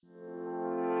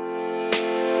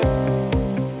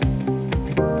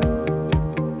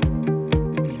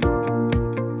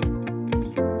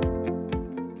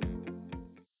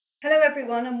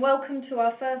everyone, and welcome to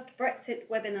our first Brexit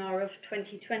webinar of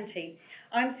 2020.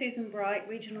 I'm Susan Bright,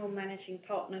 Regional Managing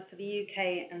Partner for the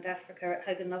UK and Africa at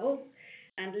Hogan Lovells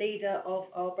and leader of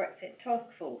our Brexit Task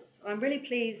Force. I'm really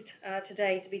pleased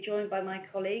today to be joined by my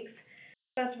colleagues.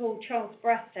 First of all, Charles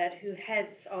Brasted, who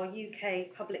heads our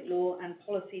UK Public Law and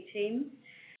Policy team.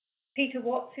 Peter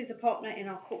Watts, who's a partner in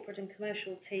our Corporate and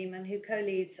Commercial team and who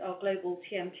co-leads our global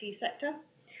TMT sector.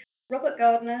 Robert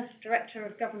Gardner, Director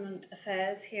of Government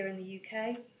Affairs here in the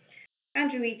UK.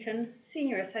 Andrew Eaton,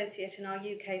 Senior Associate in our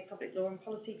UK Public Law and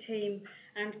Policy team.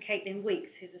 And Caitlin Weeks,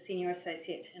 who's a Senior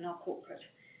Associate in our Corporate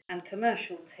and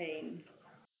Commercial team.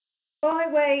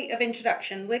 By way of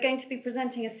introduction, we're going to be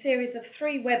presenting a series of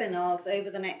 3 webinars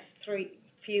over the next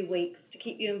few weeks to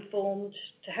keep you informed,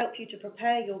 to help you to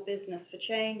prepare your business for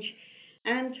change,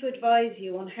 and to advise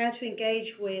you on how to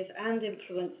engage with and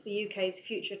influence the UK's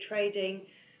future trading,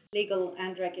 legal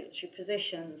and regulatory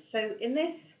positions. So in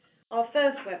this, our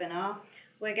first webinar,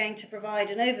 we're going to provide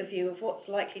an overview of what's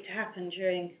likely to happen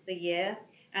during the year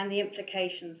and the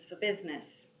implications for business.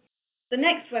 The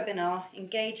next webinar,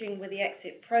 Engaging with the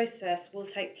Exit Process, will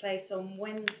take place on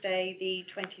Wednesday, the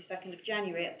 22nd of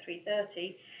January at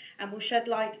 3:30, and will shed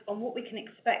light on what we can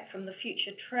expect from the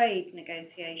future trade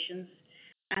negotiations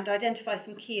and identify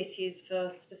some key issues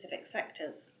for specific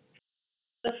sectors.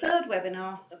 The third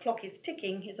webinar, The Clock is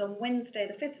Ticking, is on Wednesday,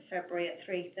 the 5th of February at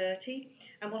 3:30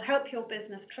 and will help your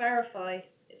business clarify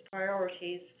its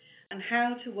priorities and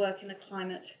how to work in a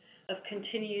climate of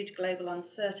continued global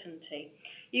uncertainty.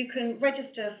 You can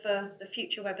register for the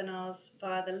future webinars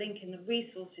via the link in the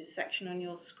resources section on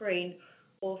your screen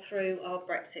or through our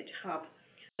Brexit Hub.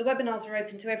 The webinars are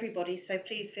open to everybody, so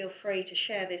please feel free to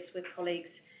share this with colleagues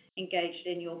engaged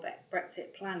in your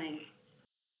Brexit planning.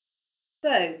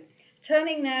 So,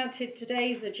 turning now to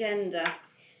today's agenda.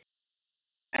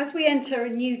 As we enter a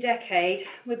new decade,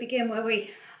 we begin where we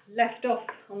left off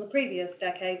on the previous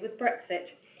decade with Brexit.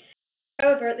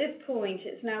 However, at this point,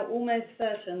 it's now almost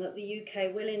certain that the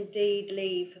UK will indeed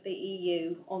leave the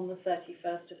EU on the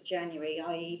 31st of January,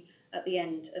 i.e. at the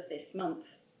end of this month.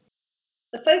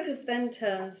 The focus then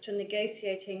turns to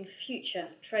negotiating future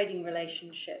trading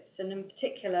relationships, and in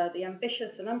particular, the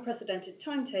ambitious and unprecedented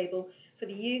timetable for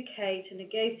the UK to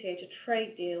negotiate a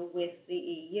trade deal with the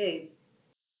EU.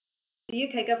 The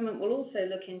UK government will also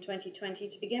look in 2020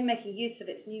 to begin making use of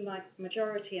its new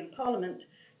majority in Parliament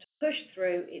to push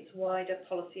through its wider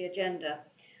policy agenda.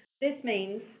 This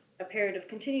means a period of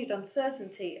continued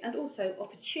uncertainty and also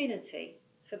opportunity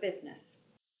for business.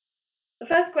 The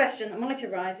first question that might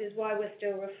arise is why we're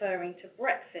still referring to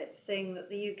Brexit, seeing that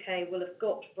the UK will have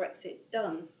got Brexit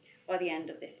done by the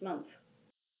end of this month.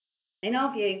 In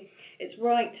our view, it's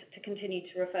right to continue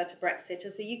to refer to Brexit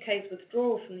as the UK's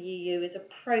withdrawal from the EU is a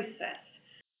process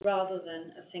rather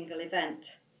than a single event.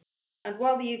 And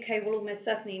while the UK will almost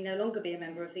certainly no longer be a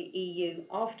member of the EU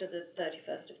after the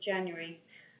 31st of January,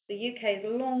 the UK's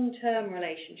long-term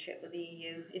relationship with the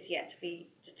EU is yet to be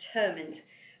determined,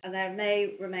 and there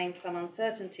may remain some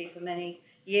uncertainty for many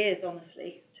years,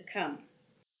 honestly, to come.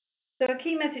 So a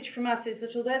key message from us is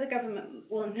that although the government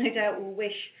will no doubt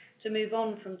wish to move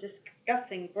on from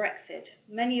discussing Brexit,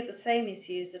 many of the same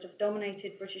issues that have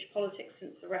dominated British politics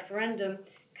since the referendum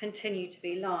continue to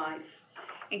be live,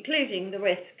 including the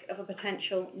risk of a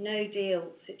potential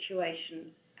no-deal situation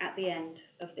at the end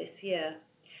of this year.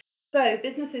 So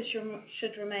businesses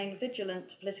should remain vigilant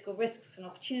to political risks and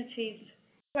opportunities,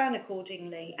 plan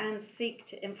accordingly, and seek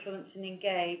to influence and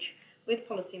engage with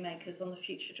policymakers on the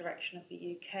future direction of the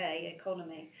UK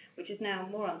economy, which is now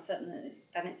more uncertain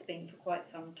than it's been for quite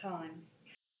some time.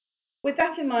 With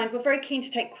that in mind, we're very keen to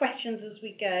take questions as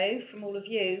we go from all of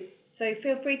you, so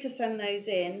feel free to send those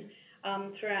in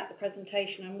throughout the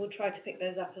presentation, and we'll try to pick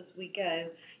those up as we go.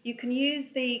 You can use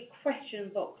the question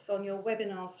box on your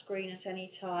webinar screen at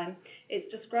any time. It's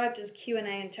described as Q&A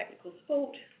and technical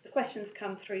support. The questions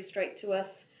come through straight to us.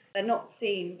 They're not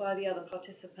seen by the other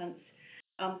participants,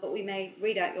 but we may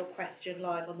read out your question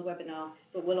live on the webinar,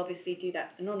 but we'll obviously do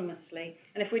that anonymously.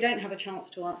 And if we don't have a chance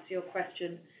to answer your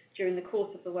question during the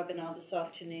course of the webinar this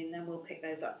afternoon, then we'll pick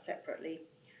those up separately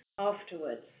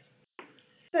afterwards.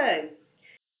 So,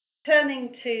 turning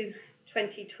to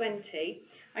 2020,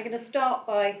 I'm going to start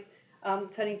by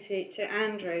turning to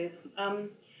Andrew.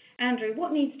 Andrew,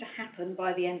 what needs to happen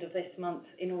by the end of this month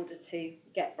in order to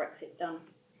get Brexit done?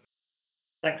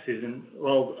 Thanks, Susan.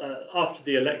 Well, after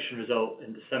the election result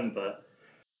in December,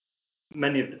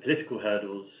 many of the political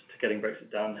hurdles to getting Brexit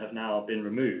done have now been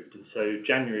removed. And so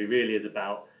January really is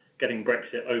about getting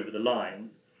Brexit over the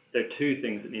line. There are 2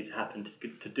 things that need to happen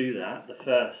to do that. The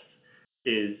first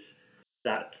is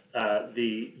that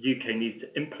the UK needs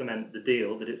to implement the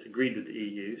deal that it's agreed with the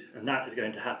EU, and that is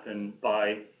going to happen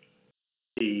by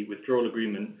the withdrawal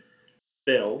agreement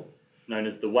bill, known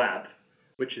as the WAB,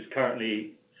 which is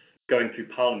currently going through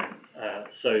Parliament.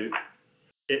 So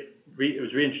it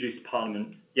was reintroduced to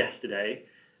Parliament yesterday,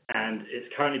 and it's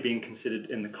currently being considered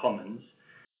in the Commons.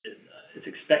 It's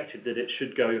expected that it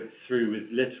should go through with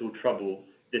little trouble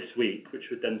this week, which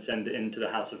would then send it into the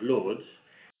House of Lords.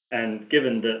 And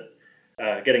given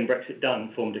that getting Brexit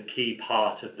done formed a key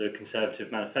part of the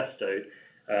Conservative manifesto,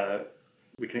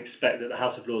 we can expect that the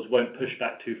House of Lords won't push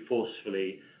back too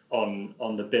forcefully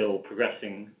on the bill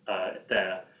progressing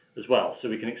there as well. So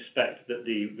we can expect that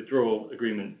the withdrawal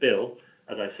agreement bill,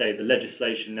 as I say, the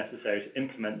legislation necessary to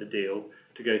implement the deal,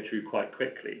 to go through quite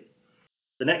quickly.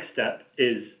 The next step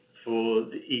is for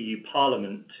the EU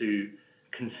Parliament to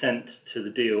consent to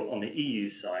the deal on the EU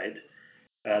side.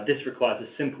 This requires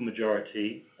a simple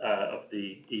majority of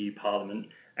the EU Parliament,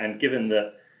 and given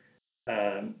that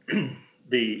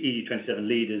the EU 27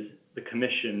 leaders, the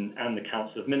Commission and the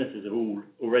Council of Ministers have all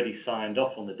already signed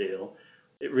off on the deal,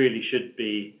 it really should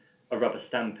be a rubber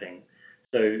stamping.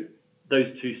 So those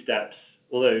two steps,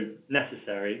 although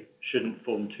necessary, shouldn't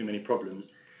form too many problems.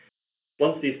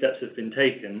 Once these steps have been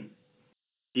taken,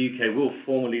 the UK will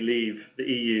formally leave the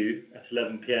EU at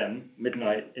 11 p.m,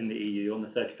 midnight in the EU on the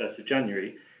 31st of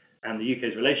January, and the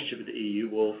UK's relationship with the EU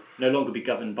will no longer be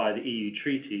governed by the EU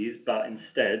treaties, but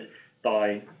instead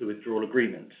by the withdrawal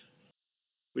agreement,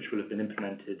 which will have been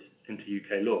implemented into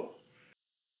UK law.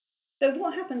 So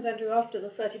what happens, Andrew, after the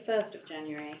 31st of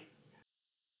January?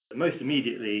 Most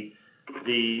immediately,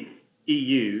 the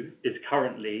EU is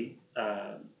currently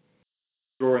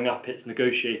drawing up its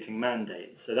negotiating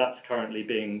mandate. So that's currently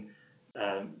being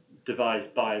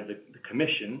devised by the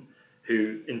Commission,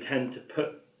 who intend to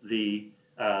put the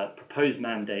proposed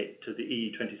mandate to the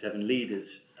EU 27 leaders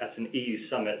at an EU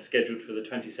summit scheduled for the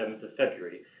 27th of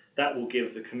February. That will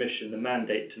give the Commission the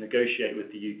mandate to negotiate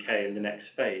with the UK in the next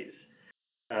phase.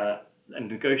 And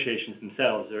negotiations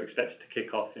themselves are expected to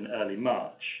kick off in early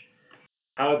March.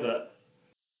 However,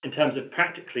 in terms of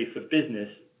practically for business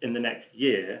in the next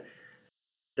year,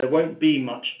 there won't be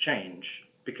much change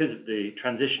because of the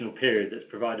transitional period that's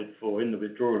provided for in the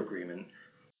withdrawal agreement.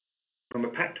 From a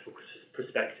practical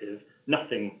perspective,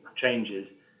 nothing changes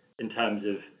in terms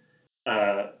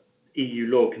of EU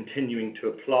law continuing to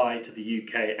apply to the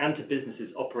UK and to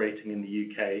businesses operating in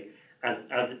the UK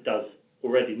as it does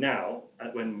already now,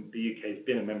 when the UK has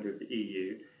been a member of the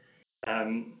EU,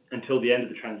 until the end of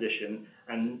the transition.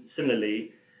 And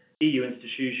similarly, EU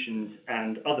institutions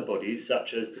and other bodies, such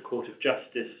as the Court of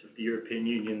Justice of the European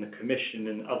Union, the Commission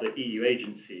and other EU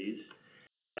agencies,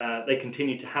 they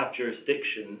continue to have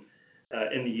jurisdiction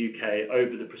in the UK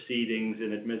over the proceedings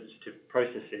and administrative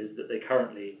processes that they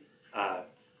currently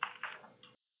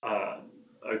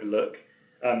overlook.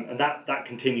 And that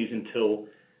continues until,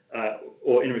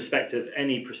 or in respect of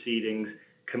any proceedings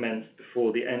commenced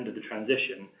before the end of the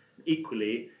transition.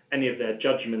 Equally, any of their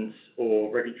judgments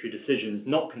or regulatory decisions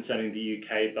not concerning the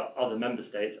UK but other member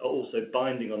states are also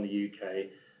binding on the UK,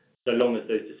 so long as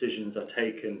those decisions are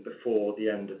taken before the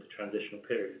end of the transitional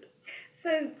period. So,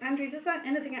 Andrew, does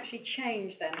anything actually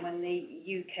change then when the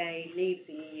UK leaves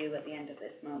the EU at the end of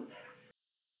this month?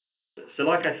 So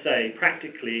like I say,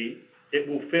 practically it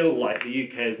will feel like the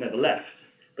UK has never left,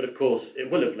 but of course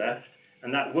it will have left,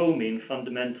 and that will mean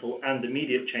fundamental and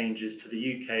immediate changes to the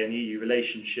UK and EU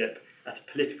relationship at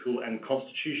a political and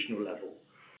constitutional level.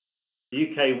 The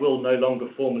UK will no longer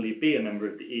formally be a member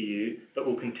of the EU, but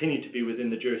will continue to be within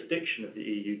the jurisdiction of the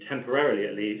EU, temporarily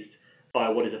at least,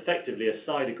 via what is effectively a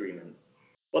side agreement.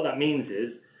 What that means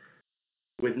is,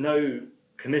 with no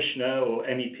commissioner or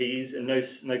MEPs and no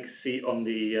seat on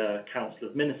the Council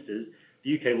of Ministers,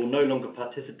 the UK will no longer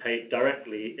participate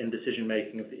directly in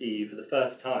decision-making of the EU for the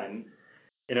first time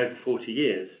in over 40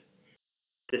 years.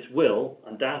 This will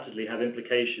undoubtedly have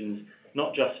implications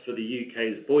not just for the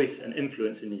UK's voice and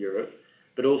influence in Europe,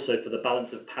 but also for the balance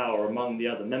of power among the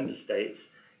other member states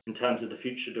in terms of the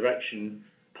future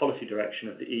policy direction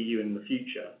of the EU in the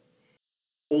future.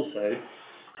 Also,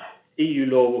 EU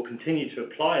law will continue to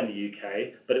apply in the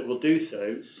UK, but it will do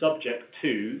so subject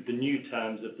to the new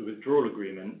terms of the withdrawal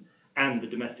agreement and the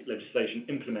domestic legislation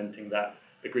implementing that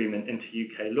agreement into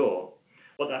UK law.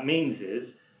 What that means is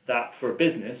that for a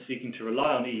business seeking to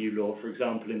rely on EU law, for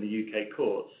example, in the UK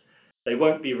courts, they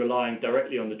won't be relying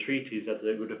directly on the treaties as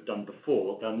they would have done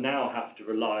before. They'll now have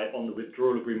to rely on the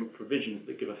withdrawal agreement provisions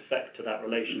that give effect to that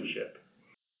relationship.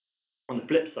 On the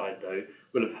flip side, though,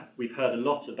 we've heard a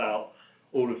lot about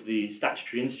all of the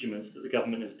statutory instruments that the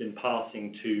government has been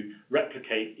passing to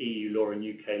replicate EU law and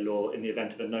UK law in the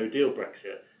event of a no-deal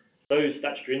Brexit. Those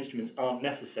statutory instruments aren't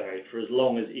necessary for as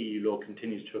long as EU law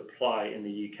continues to apply in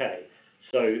the UK.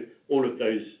 So all of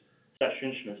those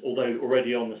statutory instruments, although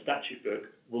already on the statute book,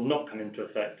 will not come into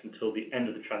effect until the end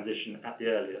of the transition at the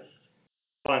earliest.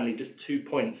 Finally, just 2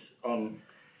 points on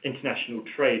international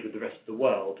trade with the rest of the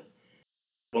world.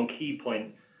 One key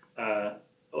point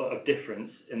of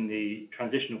difference in the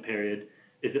transitional period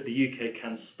is that the UK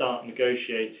can start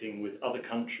negotiating with other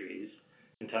countries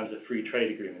in terms of free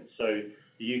trade agreements. So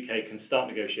the UK can start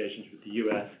negotiations with the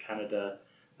US, Canada,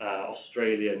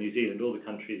 Australia, New Zealand, all the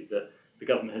countries that the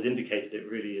government has indicated it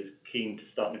really is keen to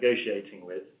start negotiating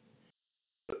with.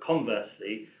 But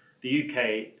conversely, the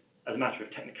UK, as a matter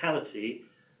of technicality,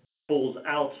 falls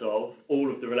out of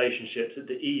all of the relationships that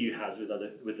the EU has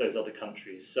with those other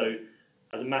countries. So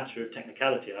as a matter of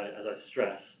technicality, as I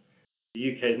stress,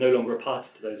 the UK is no longer a party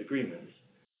to those agreements.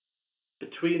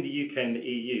 Between the UK and the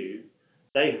EU,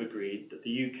 they have agreed that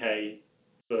the UK,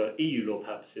 for EU law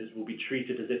purposes, will be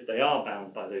treated as if they are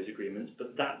bound by those agreements,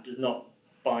 but that does not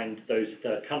bind those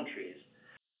third countries.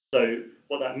 So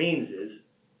what that means is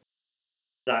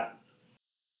that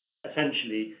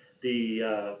essentially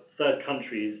the third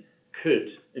countries could,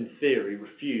 in theory,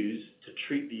 refuse to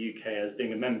treat the UK as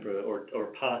being a member or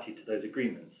a party to those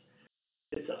agreements.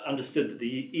 It's understood that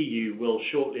the EU will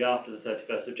shortly after the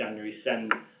 31st of January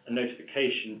send a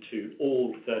notification to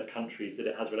all third countries that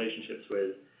it has relationships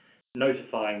with,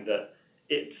 notifying that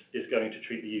it is going to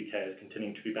treat the UK as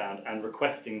continuing to be bound and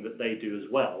requesting that they do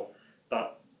as well.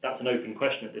 But that's an open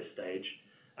question at this stage.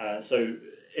 So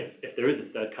if there is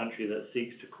a third country that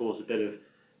seeks to cause a bit of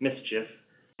mischief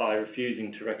by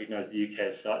refusing to recognise the UK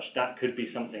as such, that could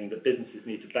be something that businesses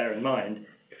need to bear in mind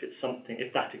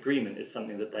if that agreement is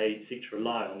something that they seek to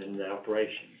rely on in their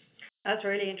operations. That's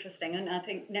really interesting, and I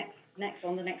think next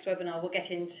on the next webinar we'll get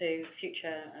into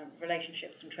future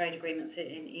relationships and trade agreements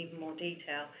in even more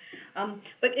detail.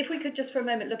 But if we could just for a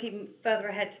moment look even further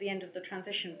ahead to the end of the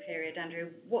transition period, Andrew,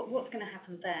 what's going to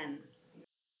happen then?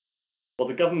 Well,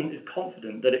 the government is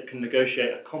confident that it can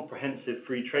negotiate a comprehensive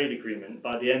free trade agreement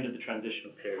by the end of the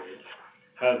transitional period.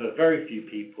 However, very few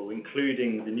people,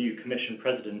 including the new Commission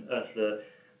President Ursula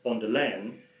von der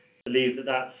Leyen, believe that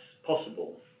that's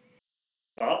possible.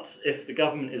 But if the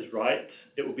government is right,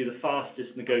 it will be the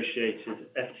fastest negotiated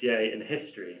FTA in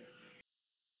history.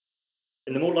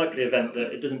 In the more likely event that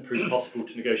it doesn't prove possible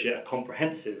to negotiate a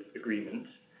comprehensive agreement,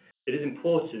 it is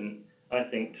important, I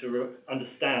think, to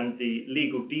understand the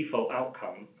legal default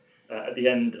outcome at the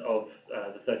end of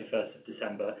the 31st of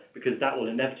December, because that will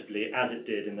inevitably, as it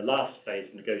did in the last phase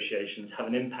of negotiations, have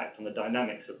an impact on the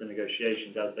dynamics of the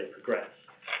negotiations as they progress.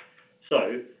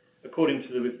 So, according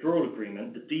to the withdrawal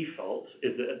agreement, the default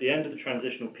is that at the end of the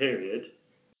transitional period,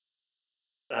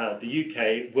 the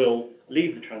UK will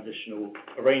leave the transitional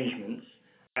arrangements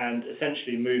and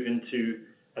essentially move into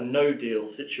a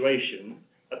no-deal situation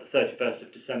at the 31st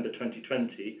of December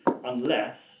 2020,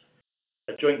 unless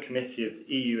a joint committee of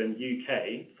the EU and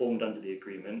UK, formed under the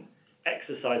agreement,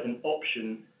 exercise an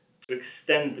option to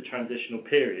extend the transitional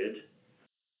period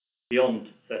beyond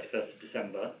 31st of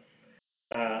December,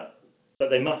 but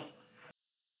they must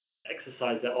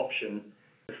exercise that option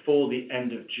before the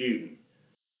end of June.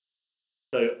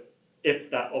 So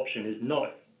if that option is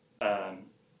not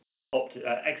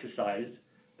exercised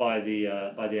by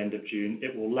the end of June,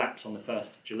 it will lapse on the 1st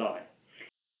of July.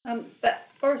 But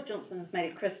Boris Johnson has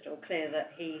made it crystal clear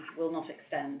that he will not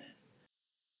extend.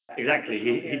 Exactly,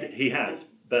 he has,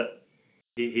 but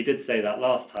he did say that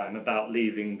last time about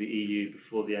leaving the EU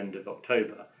before the end of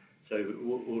October. So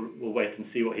we'll wait and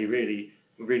see what he really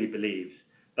believes.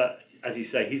 But as you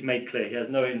say, he's made clear he has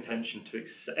no intention to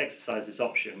exercise this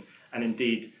option, and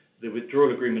indeed the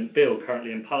withdrawal agreement bill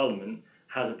currently in Parliament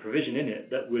has a provision in it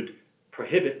that would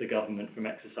prohibit the government from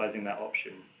exercising that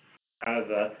option.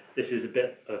 However, this is a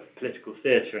bit of political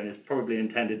theatre and is probably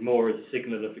intended more as a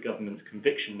signal of the government's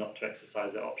conviction not to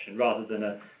exercise that option rather than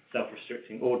a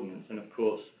self-restricting ordinance. And of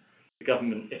course, the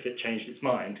government, if it changed its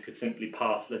mind, could simply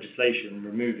pass legislation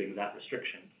removing that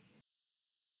restriction.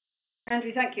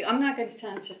 Andrew, thank you. I'm now going to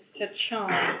turn to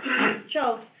Charles.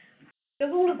 Charles,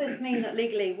 does all of this mean that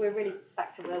legally we're really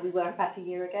back to where we were about a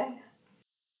year ago?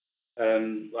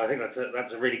 I think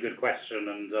that's a really good question,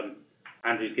 and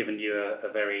Andrew's given you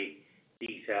a very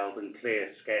detailed and clear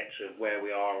sketch of where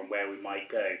we are and where we might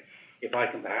go. If I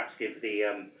can perhaps give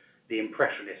the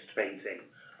impressionist painting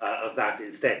of that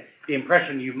instead. The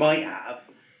impression you might have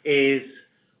is,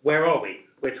 where are we?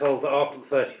 We're told that after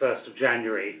the 31st of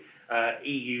January,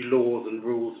 EU laws and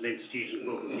rules and institutions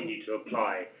will continue to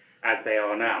apply as they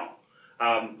are now.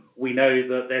 We know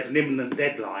that there's an imminent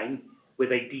deadline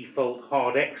with a default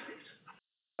hard exit.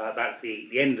 That's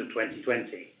the end of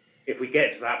 2020. If we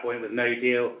get to that point with no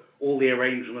deal, all the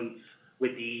arrangements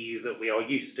with the EU that we are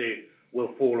used to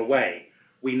will fall away.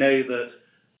 We know that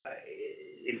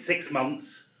in 6 months,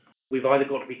 we've either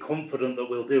got to be confident that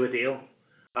we'll do a deal,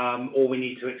 or we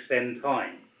need to extend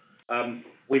time.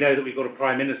 We know that we've got a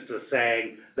Prime Minister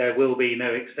saying there will be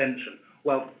no extension.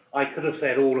 Well, I could have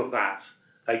said all of that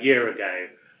a year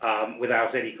ago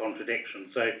without any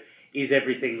contradiction. So is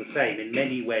everything the same? In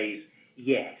many ways,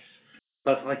 yes.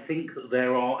 But I think that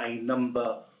there are a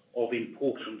number of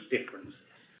important differences.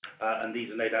 And these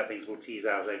are no doubt things we'll tease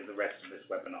out over the rest of this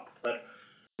webinar. But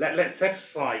let's set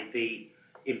aside the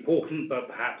important but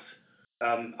perhaps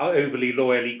overly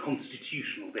loyally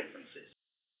constitutional differences.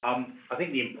 I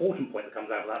think the important point that comes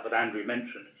out of that Andrew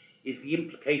mentioned is the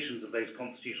implications of those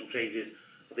constitutional changes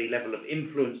for the level of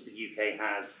influence the UK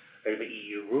has over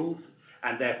EU rules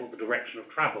and therefore the direction of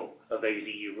travel of those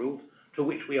EU rules, to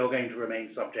which we are going to remain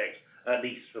subject at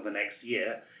least for the next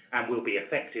year and will be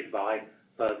affected by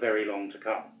for very long to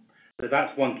come. So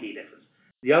that's one key difference.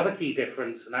 The other key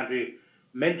difference, and Andrew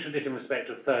mentioned it in respect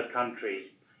of third countries,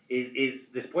 is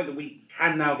this point that we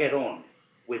can now get on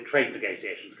with trade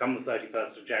negotiations. Come the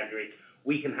 31st of January,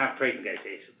 we can have trade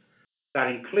negotiations.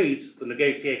 That includes the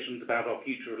negotiations about our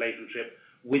future relationship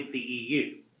with the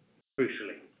EU,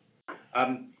 crucially.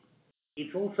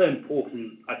 It's also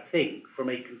important, I think, from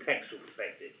a contextual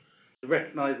perspective, to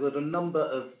recognise that a number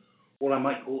of what I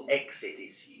might call exit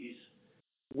issues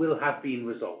will have been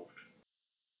resolved.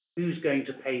 Who's going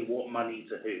to pay what money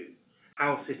to who?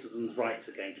 How citizens' rights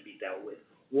are going to be dealt with?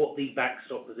 What the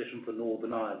backstop position for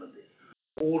Northern Ireland is?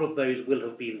 All of those will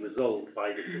have been resolved by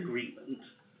this agreement.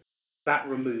 That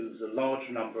removes a large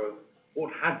number of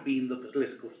what have been the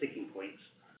political sticking points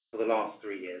for the last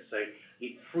 3 years. So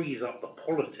it frees up the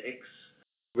politics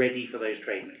ready for those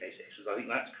trade negotiations. I think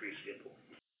that's crucially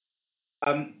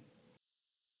important.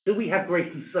 Do we have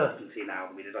great uncertainty now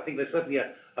that we did? I think there's certainly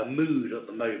a mood at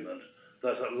the moment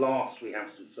that at last we have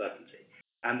some certainty.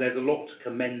 And there's a lot to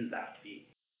commend that view.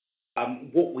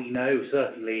 What we know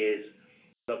certainly is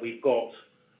that we've got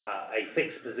a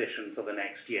fixed position for the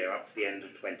next year up to the end of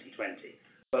 2020,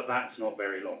 but that's not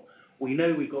very long. We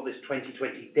know we've got this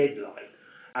 2020 deadline,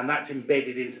 and that's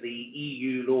embedded into the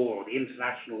EU law or the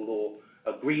international law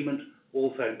agreement,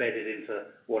 also embedded into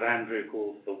what Andrew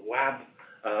calls the WAB,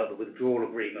 the Withdrawal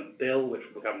Agreement Bill, which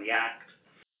will become the Act.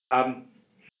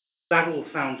 That all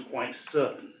sounds quite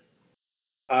certain.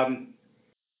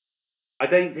 I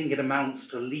don't think it amounts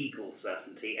to legal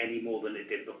certainty any more than it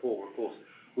did before. Of course,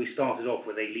 we started off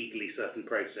with a legally certain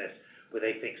process with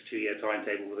a fixed 2-year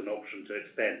timetable with an option to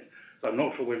extend. So I'm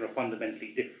not sure we're in a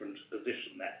fundamentally different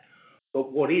position there.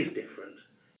 But what is different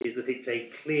is that it's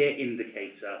a clear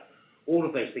indicator, all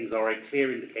of those things are a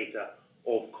clear indicator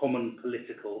of common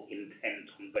political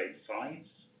intent on both sides.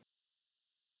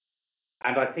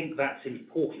 And I think that's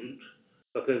important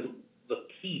because the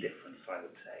key difference, I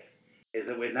would say, is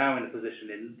that we're now in a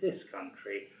position in this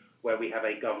country where we have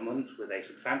a government with a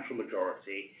substantial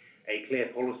majority, a clear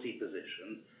policy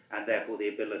position, and therefore the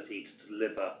ability to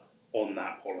deliver on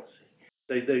that policy.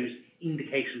 So those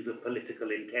indications of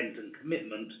political intent and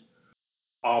commitment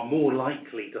are more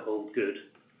likely to hold good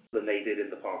than they did in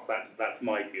the past. That's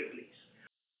my view at least.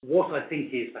 What I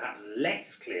think is perhaps less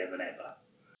clear than ever,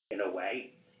 in a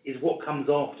way, is what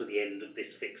comes after the end of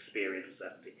this fixed period of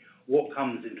certainty. What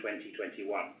comes in 2021?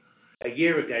 A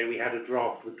year ago, we had a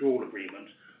draft withdrawal agreement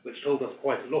which told us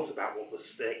quite a lot about what the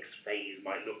next phase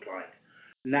might look like.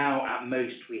 Now, at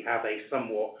most, we have a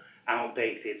somewhat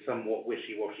outdated, somewhat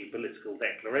wishy-washy political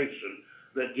declaration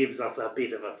that gives us a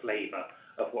bit of a flavour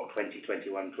of what 2021,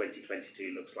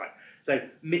 2022 looks like. So,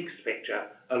 mixed picture,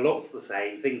 a lot's the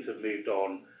same, things have moved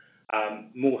on,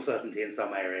 more certainty in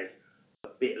some areas,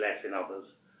 a bit less in others,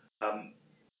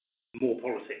 more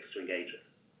politics to engage with.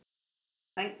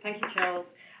 Thank you, Charles.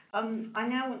 I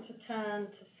now want to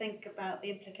turn to think about the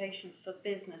implications for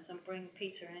business and bring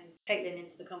Peter and Caitlin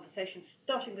into the conversation.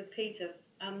 Starting with Peter,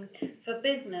 for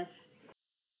business,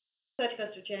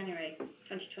 31st of January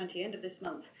 2020, end of this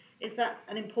month, is that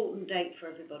an important date for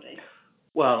everybody?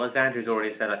 Well, as Andrew's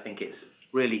already said, I think it's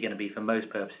really going to be, for most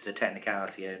purposes, a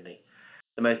technicality only.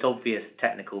 The most obvious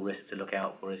technical risk to look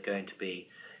out for is going to be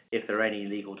if there are any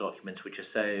legal documents which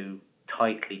are so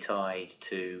tightly tied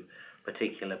to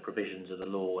particular provisions of the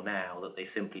law now that they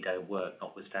simply don't work,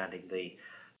 notwithstanding the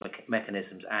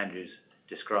mechanisms Andrew's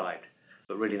described.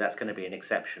 But really that's going to be an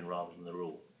exception rather than the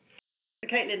rule. So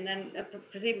Caitlin, then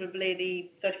presumably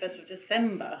the 31st of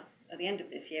December at the end of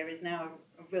this year is now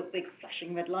a real big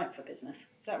flashing red light for business.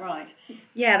 Is that right?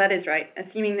 Yeah, that is right.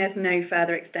 Assuming there's no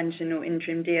further extension or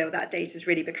interim deal, that date has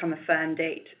really become a firm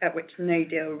date at which no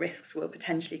deal risks will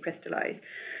potentially crystallise.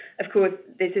 Of course,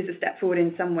 this is a step forward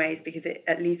in some ways because it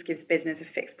at least gives business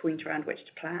a fixed point around which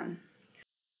to plan.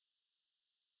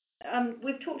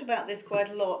 We've talked about this quite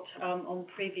a lot on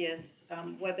previous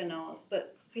webinars,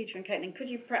 but Peter and Caitlin, could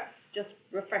you perhaps just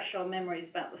refresh our memories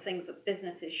about the things that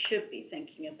businesses should be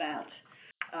thinking about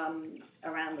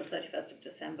around the 31st of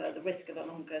December, the risk of a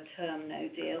longer term no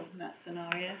deal in that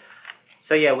scenario?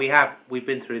 So yeah, we've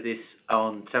been through this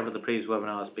on several of the previous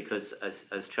webinars because,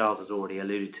 as Charles has already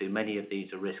alluded to, many of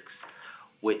these are risks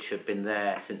which have been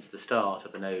there since the start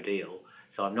of a no deal.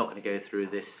 So I'm not going to go through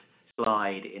this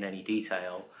slide in any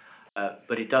detail,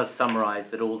 but it does summarise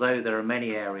that although there are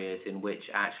many areas in which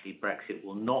actually Brexit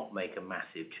will not make a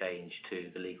massive change to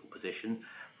the legal position,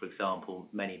 for example,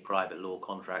 many private law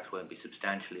contracts won't be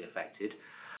substantially affected,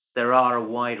 there are a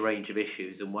wide range of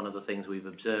issues, and one of the things we've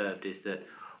observed is that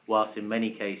whilst in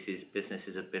many cases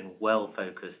businesses have been well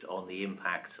focused on the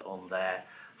impacts on their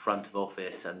front of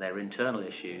office and their internal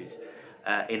issues,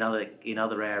 in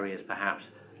other areas perhaps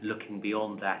looking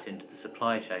beyond that into the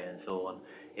supply chain and so on,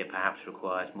 it perhaps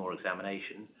requires more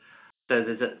examination. So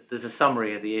there's a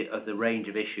summary of the range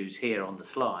of issues here on the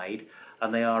slide,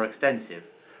 and they are extensive.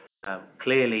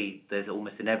 Clearly, there's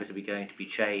almost inevitably going to be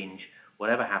change,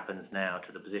 whatever happens now,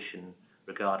 to the position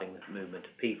regarding the movement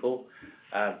of people.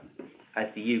 As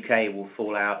the UK will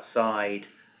fall outside,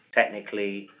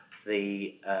 technically,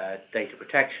 the data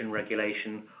protection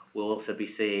regulation, we'll also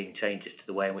be seeing changes to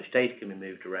the way in which data can be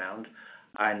moved around,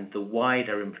 and the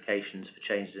wider implications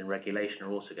for changes in regulation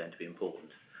are also going to be important.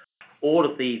 All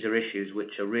of these are issues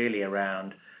which are really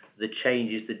around the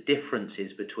changes, the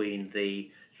differences between the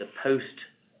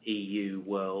post-EU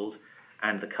world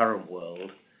and the current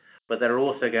world, but there are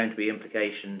also going to be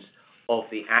implications of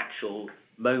the actual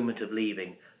moment of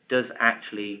leaving. Does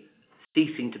actually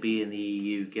ceasing to be in the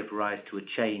EU give rise to a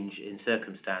change in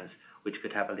circumstance which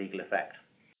could have a legal effect?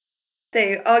 So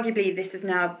arguably this has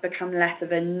now become less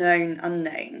of a known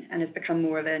unknown and has become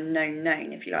more of a known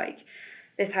known, if you like.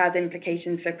 This has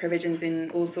implications for provisions in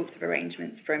all sorts of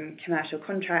arrangements, from commercial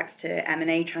contracts to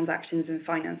M&A transactions and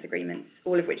finance agreements,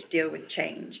 all of which deal with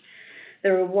change.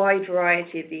 There are a wide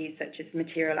variety of these, such as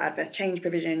material adverse change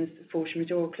provisions, force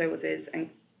majeure clauses, and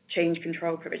change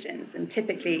control provisions, and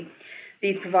typically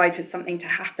these provide for something to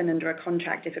happen under a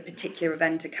contract if a particular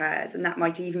event occurs, and that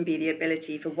might even be the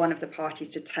ability for one of the parties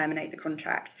to terminate the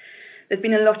contract. There's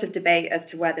been a lot of debate as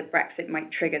to whether Brexit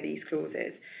might trigger these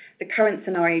clauses. The current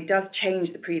scenario does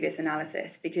change the previous analysis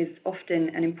because often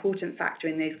an important factor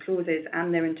in those clauses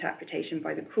and their interpretation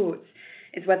by the courts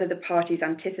is whether the parties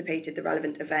anticipated the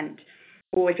relevant event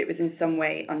or if it was in some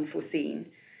way unforeseen.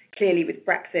 Clearly, with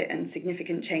Brexit and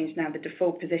significant change now the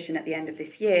default position at the end of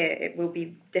this year, it will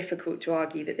be difficult to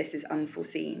argue that this is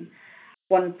unforeseen.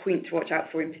 One point to watch out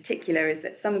for in particular is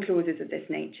that some clauses of this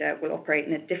nature will operate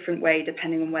in a different way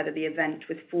depending on whether the event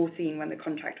was foreseen when the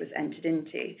contract was entered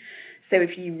into. So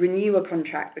if you renew a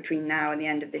contract between now and the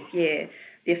end of this year,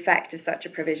 the effect of such a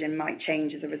provision might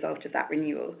change as a result of that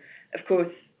renewal. Of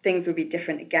course, things will be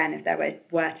different again if there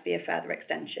were to be a further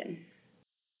extension.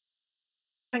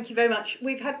 Thank you very much.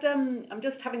 We've had, I'm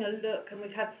just having a look, and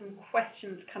we've had some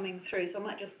questions coming through, so I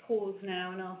might just pause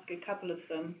now and ask a couple of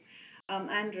them.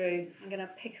 Andrew, I'm going to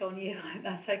pick on you, if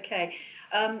that's okay.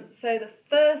 So the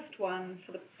first one,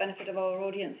 for the benefit of our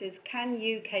audience, is can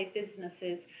UK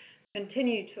businesses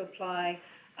continue to apply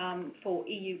for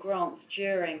EU grants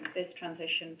during this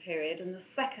transition period? And the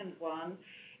second one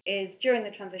is, during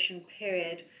the transition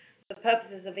period, for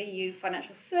purposes of EU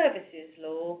financial services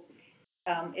law,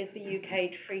 is the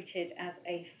UK treated as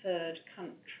a third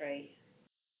country?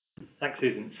 Thanks,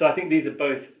 Susan. So I think these are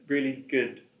both really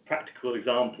good practical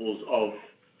examples of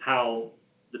how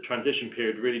the transition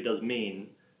period really does mean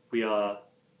we are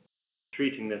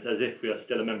treating this as if we are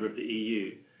still a member of the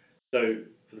EU. So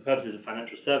for the purposes of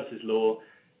financial services law,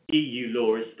 EU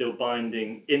law is still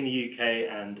binding in the UK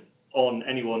and on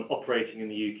anyone operating in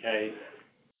the UK.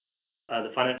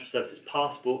 The financial services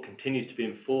passport continues to be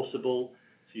enforceable,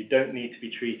 so you don't need to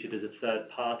be treated as a third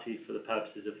party for the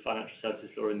purposes of financial services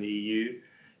law in the EU.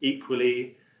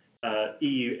 Equally,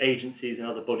 EU agencies and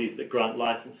other bodies that grant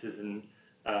licenses and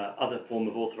other form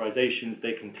of authorizations,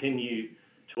 they continue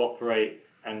to operate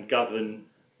and govern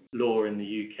law in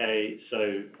the UK.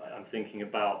 So I'm thinking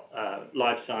about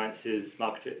life sciences,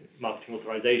 marketing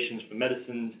authorizations for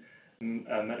medicines,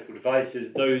 medical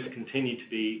devices. Those continue to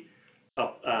be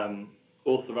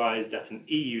authorized at an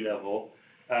EU level.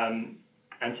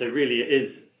 And so really it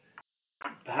is,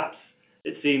 perhaps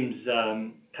it seems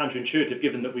counterintuitive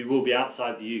given that we will be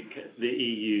outside the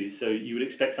EU, so you would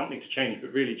expect something to change,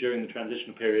 but really during the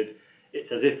transitional period,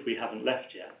 it's as if we haven't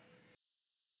left yet.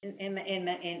 In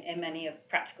many of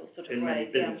practical sort of In many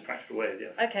ways, business practical ways, yeah.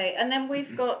 Okay, and then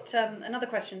we've got another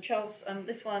question, Charles.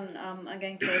 This one I'm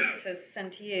going to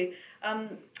send to you.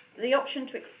 The option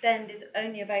to extend is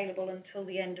only available until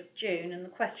the end of June, and the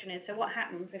question is: so what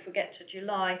happens if we get to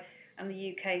July and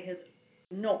the UK has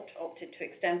not opted to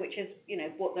extend, which is,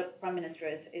 what the Prime Minister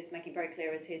is making very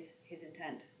clear is his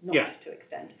intent, not to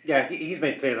extend. Yeah, he's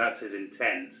made clear that's his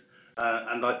intent,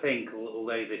 and I think,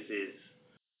 although this is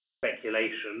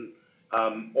speculation,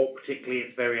 optically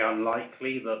it's very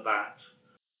unlikely that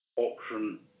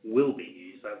option will be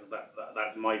used.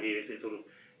 That's my view.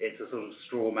 It's a sort of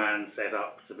straw man set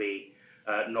up to be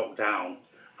knocked down.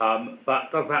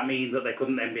 But does that mean that there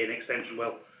couldn't then be an extension?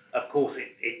 Well, of course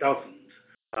it doesn't.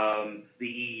 The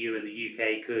EU and the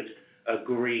UK could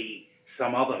agree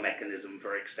some other mechanism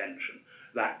for extension.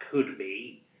 That could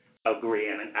be agree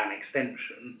an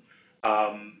extension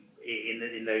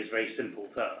in those very simple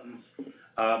terms,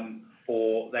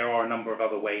 or there are a number of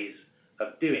other ways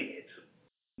of doing it.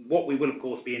 What we will, of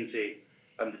course, be into,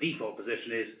 the default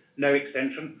position is no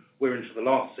extension. We're into the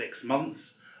last 6 months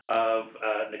of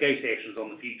negotiations on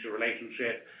the future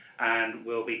relationship, and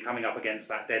we'll be coming up against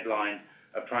that deadline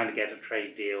of trying to get a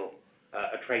trade deal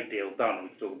done. We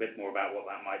can talk a bit more about what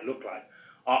that might look like.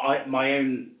 My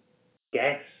own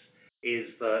guess is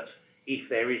that if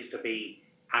there is to be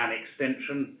an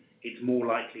extension, it's more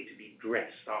likely to be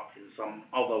dressed up in some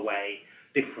other way,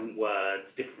 different words,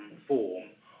 different form,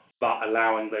 but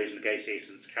allowing those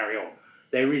negotiations to carry on.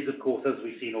 There is, of course, as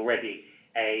we've seen already,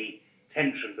 a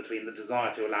tension between the desire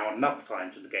to allow enough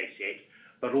time to negotiate,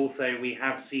 but also we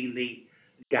have seen the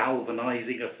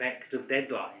galvanising effect of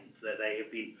deadlines, that they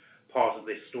have been part of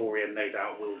this story and no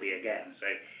doubt will be again. So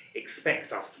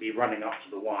expect us to be running up to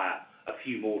the wire a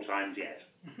few more times yet.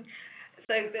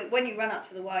 So, but when you run up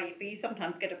to the wire, you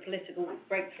sometimes get a political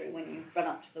breakthrough when you run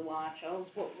up to the wire, Charles.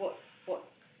 What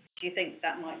do you think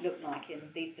that might look like in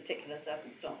these particular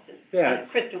circumstances? Yeah.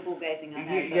 Crystal ball gazing, I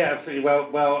know. Yeah, absolutely.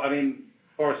 Well, I mean,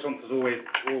 Boris Johnson's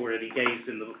already gazed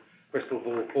in the crystal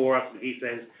ball for us, and he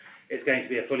says it's going to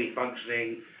be a fully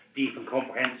functioning, deep and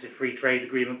comprehensive free trade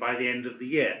agreement by the end of the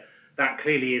year. That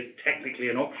clearly is technically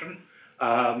an option.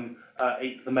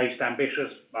 It's the most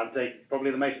ambitious, I'd say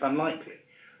probably the most unlikely.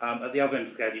 At the other end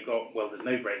of the scale, you've got, well, there's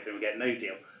no breakthrough, we get no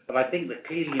deal. But I think the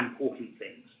clearly important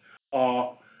things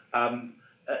are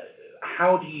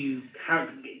how do you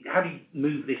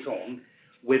move this on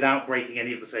without breaking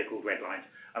any of the so-called red lines?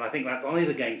 And I think that's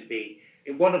either going to be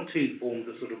in one of two forms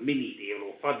of sort of mini deal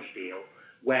or fudge deal,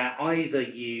 where either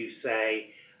you say,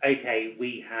 okay,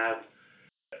 we have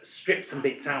stripped some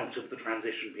bits out of the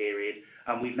transition period,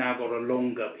 and we've now got a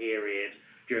longer period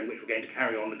during which we're going to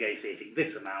carry on negotiating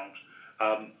this amount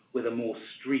with a more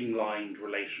streamlined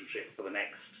relationship for the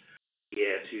next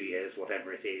year, 2 years,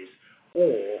 whatever it is.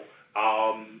 Or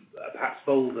perhaps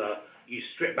bolder, you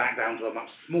strip back down to a much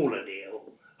smaller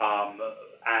deal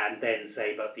and then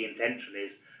say, but the intention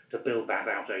is to build that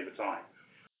out over time.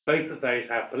 Both of those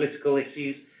have political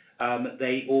issues.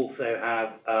 They also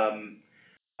have,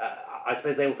 I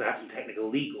suppose they also have some technical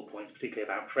legal points, particularly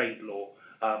about trade law,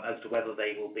 as to whether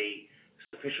they will be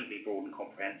sufficiently broad and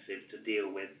comprehensive to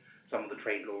deal with some of the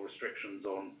trade law restrictions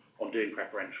on doing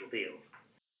preferential deals,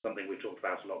 something we've talked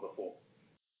about a lot before.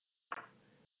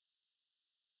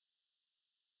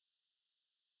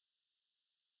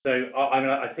 So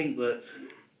I think that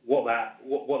what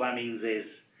that means is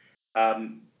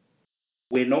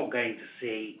we're not going to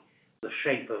see the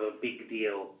shape of a big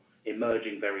deal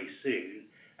emerging very soon,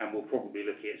 and we'll probably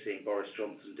look at seeing Boris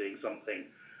Johnson doing something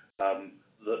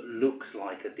that looks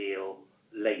like a deal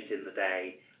late in the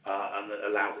day and that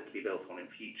allows it to be built on in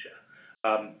future.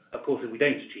 Of course, if we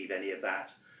don't achieve any of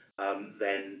that,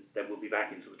 then we'll be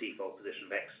back into the default position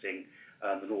of exiting.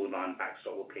 The Northern Ireland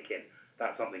backstop will kick in.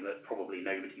 That's something that probably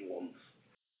nobody wants.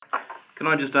 Can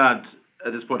I just add,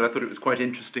 at this point, I thought it was quite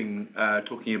interesting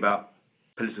talking about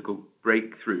political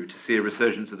breakthrough to see a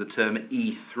resurgence of the term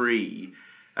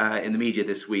E3 in the media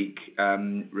this week,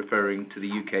 referring to the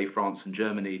UK, France and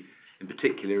Germany in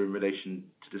particular in relation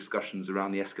to discussions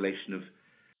around the escalation of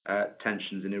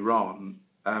tensions in Iran.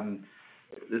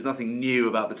 There's nothing new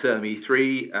about the term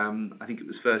E3. I think it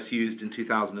was first used in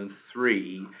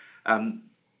 2003.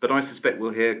 But I suspect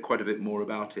we'll hear quite a bit more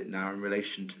about it now in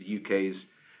relation to the UK's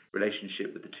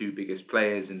relationship with the two biggest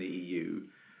players in the EU.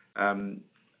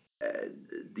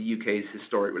 The UK's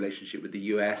historic relationship with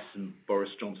the US and Boris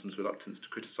Johnson's reluctance to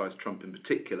criticise Trump in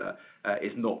particular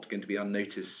is not going to be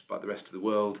unnoticed by the rest of the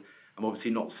world. I'm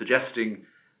obviously not suggesting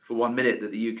for 1 minute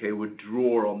that the UK would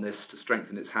draw on this to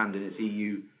strengthen its hand in its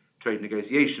EU trade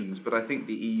negotiations, but I think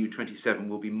the EU 27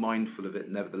 will be mindful of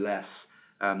it nevertheless,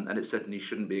 and it certainly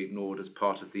shouldn't be ignored as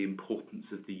part of the importance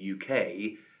of the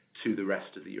UK to the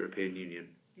rest of the European Union.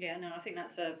 Yeah, no, I think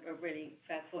that's a really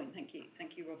fair point. Thank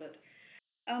you, Robert.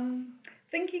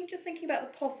 Thinking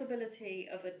about the possibility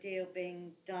of a deal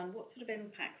being done, what sort of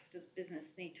impacts does business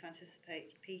need to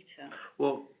anticipate, Peter?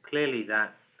 Well, clearly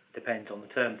that depends on the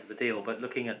terms of the deal, but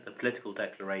looking at the political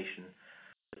declaration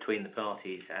between the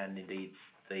parties and indeed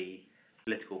the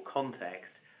political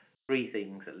context, three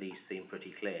things at least seem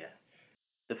pretty clear.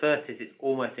 The first is it's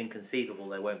almost inconceivable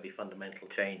there won't be fundamental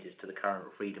changes to the current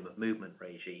freedom of movement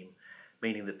regime,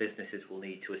 meaning that businesses will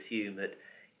need to assume that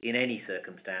in any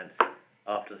circumstance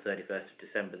after the 31st of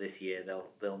December this year,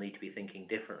 they'll need to be thinking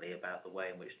differently about the way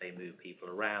in which they move people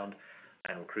around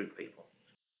and recruit people.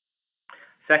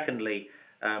 Secondly,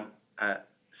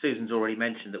 Susan's already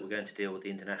mentioned that we're going to deal with the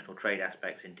international trade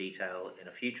aspects in detail in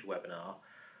a future webinar,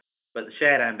 but the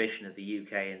shared ambition of the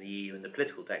UK and the EU in the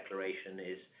political declaration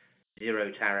is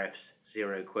zero tariffs,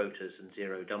 zero quotas and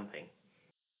zero dumping.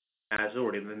 As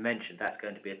already been mentioned, that's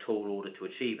going to be a tall order to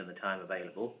achieve in the time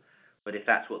available, but if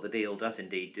that's what the deal does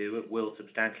indeed do, it will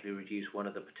substantially reduce one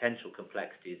of the potential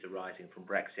complexities arising from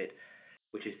Brexit,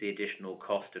 which is the additional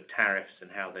cost of tariffs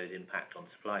and how those impact on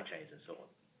supply chains and so on.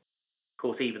 Of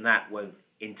course, even that won't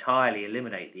entirely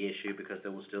eliminate the issue because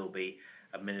there will still be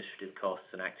administrative costs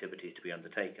and activities to be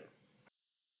undertaken.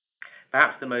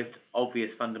 Perhaps the most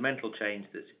obvious fundamental change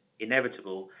that's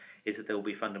inevitable is that there will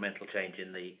be fundamental change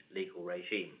in the legal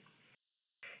regime.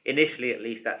 Initially, at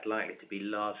least, that's likely to be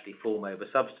largely form over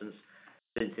substance,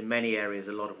 since in many areas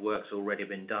a lot of work's already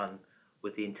been done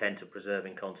with the intent of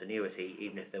preserving continuity,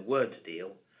 even if there weren't a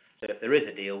deal. So if there is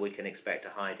a deal, we can expect a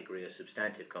high degree of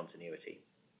substantive continuity.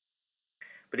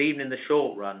 But even in the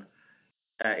short run,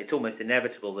 it's almost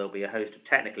inevitable there'll be a host of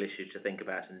technical issues to think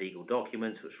about in legal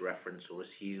documents which reference or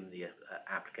assume the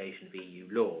application of EU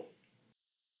law.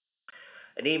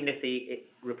 And even if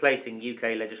replacing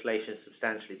UK legislation is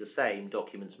substantially the same,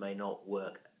 documents may not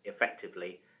work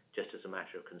effectively just as a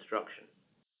matter of construction.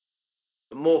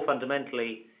 But more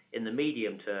fundamentally, in the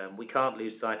medium term, we can't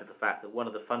lose sight of the fact that one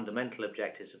of the fundamental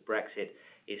objectives of Brexit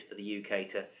is for the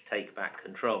UK to take back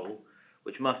control,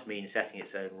 which must mean setting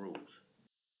its own rules.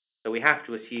 So we have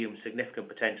to assume significant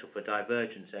potential for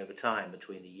divergence over time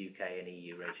between the UK and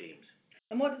EU regimes.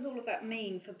 And what does all of that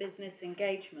mean for business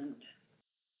engagement?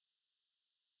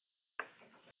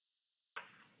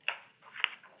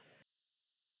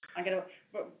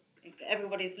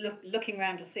 Everybody's looking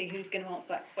around to see who's going to answer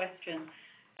that question.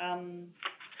 Can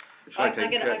I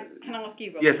ask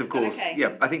you, Rob? Yes, of course. Okay.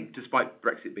 Yeah, I think despite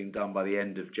Brexit being done by the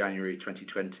end of January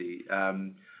 2020,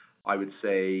 I would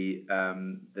say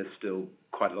there's still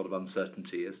quite a lot of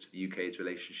uncertainty as to the UK's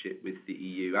relationship with the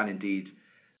EU and indeed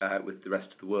with the rest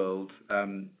of the world.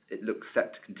 It looks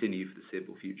set to continue for the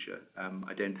foreseeable future.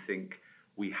 I don't think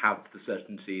we have the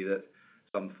certainty that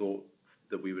some thought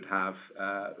that we would have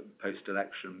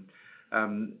post-election.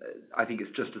 I think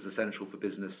it's just as essential for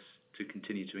business to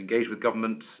continue to engage with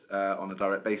government on a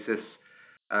direct basis,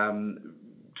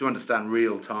 to understand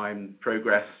real-time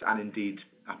progress and indeed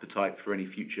appetite for any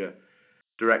future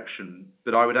direction.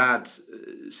 But I would add,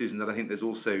 Susan, that I think there's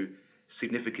also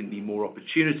significantly more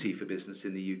opportunity for business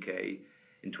in the UK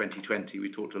in 2020.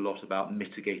 We talked a lot about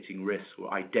mitigating risk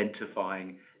or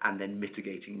identifying and then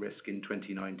mitigating risk in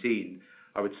 2019.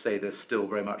 I would say there's still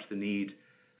very much the need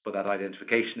for that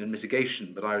identification and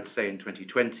mitigation, but I would say in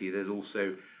 2020 there's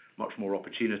also much more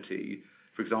opportunity.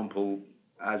 For example,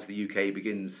 as the UK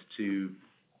begins to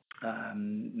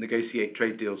negotiate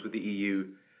trade deals with the EU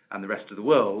and the rest of the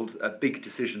world, big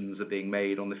decisions are being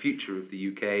made on the future of the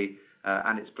UK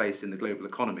and its place in the global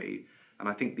economy. And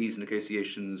I think these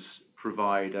negotiations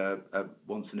provide a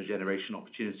once-in-a-generation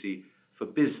opportunity for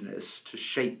business to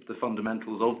shape the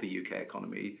fundamentals of the UK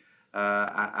economy.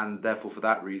 And therefore, for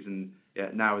that reason,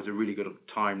 now is a really good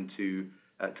time to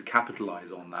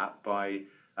capitalise on that by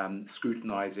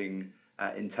scrutinising,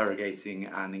 interrogating,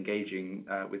 and engaging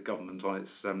with government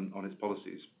on its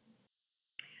policies.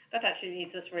 That actually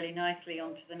leads us really nicely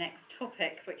onto the next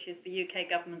topic, which is the UK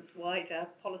government's wider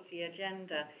policy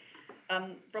agenda.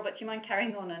 Robert, do you mind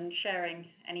carrying on and sharing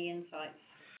any insights?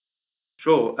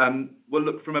 Sure. Well,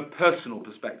 look, from a personal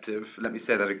perspective, let me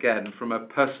say that again, from a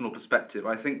personal perspective,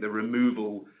 I think the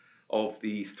removal of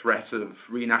the threat of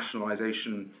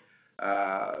renationalisation,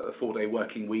 a 4-day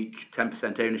working week,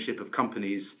 10% ownership of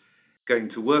companies going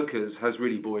to workers has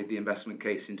really buoyed the investment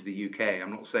case into the UK.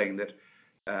 I'm not saying that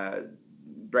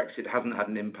Brexit hasn't had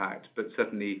an impact, but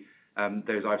certainly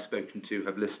those I've spoken to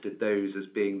have listed those as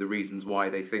being the reasons why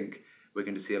they think we're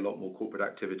going to see a lot more corporate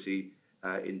activity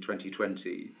in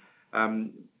 2020.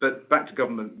 But back to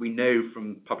government, we know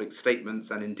from public statements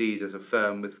and indeed as a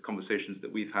firm with conversations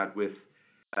that we've had with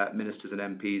ministers and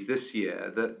MPs this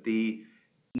year that the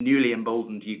newly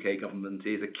emboldened UK government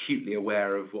is acutely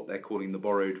aware of what they're calling the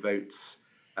borrowed votes,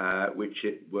 which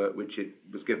it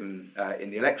was given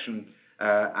in the election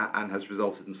and has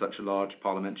resulted in such a large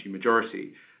parliamentary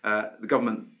majority. The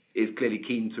government is clearly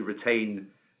keen to retain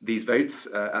these votes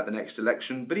at the next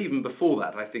election, but even before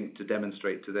that, I think to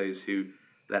demonstrate to those who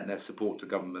lent their support to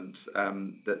government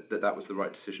that was the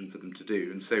right decision for them to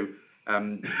do. And so,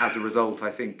 as a result,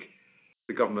 I think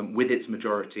the government, with its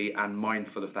majority and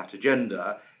mindful of that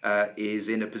agenda, is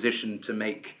in a position to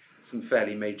make some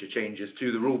fairly major changes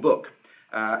to the rule book,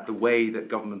 the way that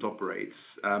government operates.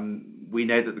 We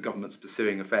know that the government's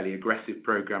pursuing a fairly aggressive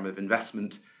programme of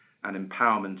investment and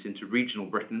empowerment into regional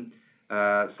Britain.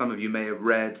 Some of you may have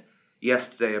read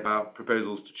yesterday about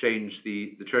proposals to change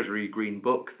the Treasury Green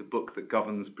Book, the book that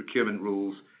governs procurement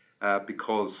rules,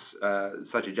 because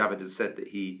Sajid Javid has said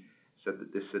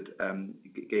that this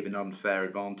gave an unfair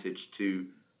advantage to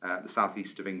the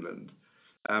southeast of England.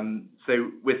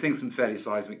 So we're seeing some fairly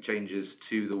seismic changes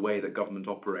to the way that government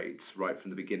operates right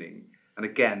from the beginning. And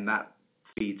again, that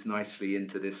feeds nicely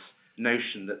into this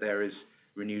notion that there is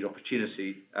renewed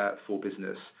opportunity for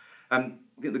business. I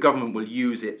think the government will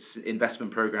use its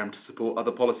investment programme to support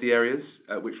other policy areas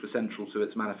which were central to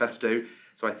its manifesto.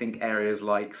 So I think areas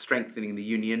like strengthening the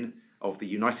union of the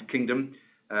United Kingdom.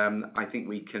 I think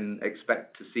we can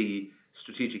expect to see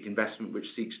strategic investment which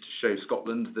seeks to show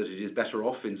Scotland that it is better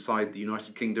off inside the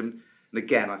United Kingdom. And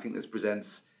again, I think this presents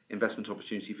investment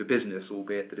opportunity for business,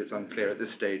 albeit that it's unclear at this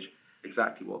stage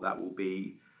exactly what that will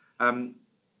be.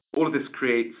 All of this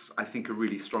creates, I think, a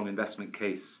really strong investment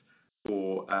case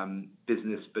for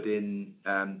business, but in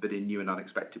new and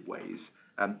unexpected ways.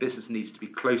 Business needs to be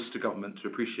close to government to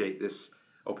appreciate this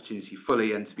opportunity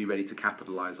fully and to be ready to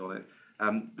capitalise on it.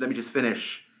 Let me just finish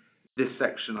this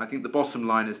section. I think the bottom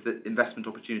line is that investment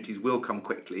opportunities will come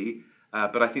quickly,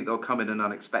 but I think they'll come in an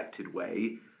unexpected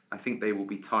way. I think they will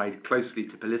be tied closely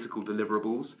to political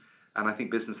deliverables, and I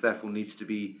think business therefore needs to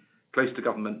be close to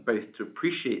government both to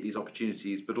appreciate these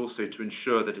opportunities, but also to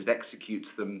ensure that it executes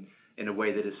them in a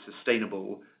way that is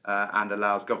sustainable and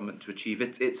allows government to achieve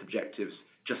its objectives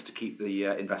just to keep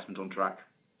the investment on track.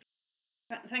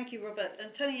 Thank you, Robert.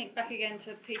 And turning it back again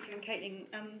to Peter and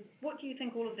Caitlin, what do you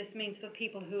think all of this means for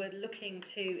people who are looking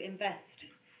to invest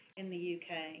in the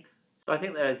UK? So I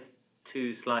think there's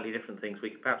two slightly different things.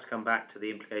 We could perhaps come back to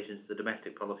the implications of the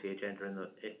domestic policy agenda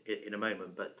in a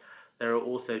moment, but there are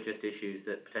also just issues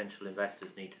that potential investors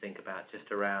need to think about just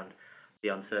around the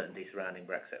uncertainty surrounding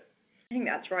Brexit. I think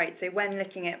that's right. So when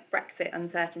looking at Brexit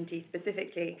uncertainty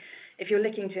specifically, if you're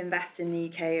looking to invest in the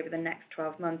UK over the next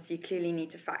 12 months, you clearly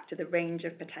need to factor the range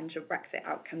of potential Brexit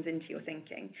outcomes into your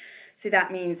thinking. So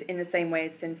that means, in the same way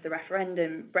as since the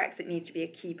referendum, Brexit needs to be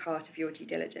a key part of your due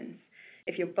diligence.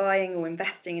 If you're buying or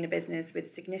investing in a business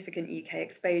with significant UK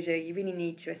exposure, you really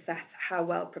need to assess how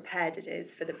well prepared it is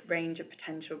for the range of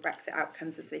potential Brexit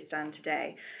outcomes as they stand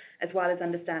today, as well as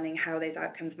understanding how those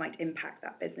outcomes might impact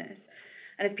that business.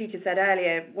 And as Peter said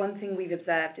earlier, one thing we've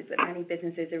observed is that many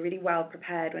businesses are really well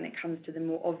prepared when it comes to the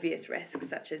more obvious risks,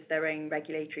 such as their own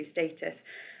regulatory status,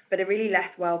 but are really less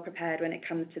well prepared when it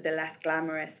comes to the less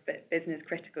glamorous but business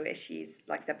critical issues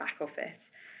like their back office.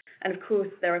 And of course,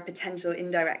 there are potential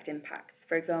indirect impacts.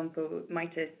 For example,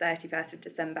 might a 31st of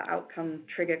December outcome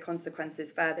trigger consequences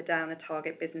further down a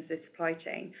target business's supply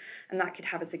chain, and that could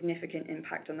have a significant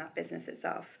impact on that business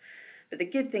itself. But the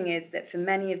good thing is that for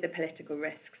many of the political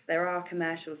risks, there are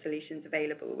commercial solutions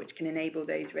available which can enable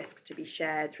those risks to be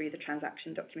shared through the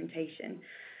transaction documentation.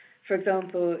 For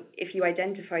example, if you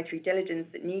identify through diligence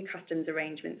that new customs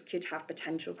arrangements could have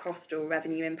potential cost or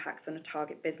revenue impacts on a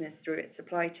target business through its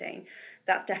supply chain,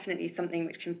 that's definitely something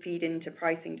which can feed into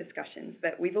pricing discussions.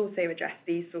 But we've also addressed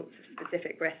these sorts of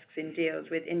specific risks in deals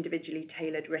with individually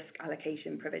tailored risk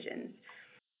allocation provisions.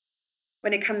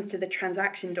 When it comes to the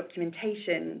transaction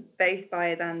documentation, both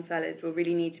buyers and sellers will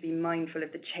really need to be mindful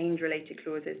of the change-related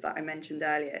clauses that I mentioned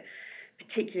earlier,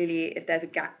 particularly if there's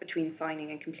a gap between signing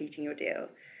and completing your deal.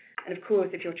 And of course,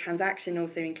 if your transaction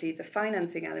also includes a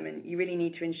financing element, you really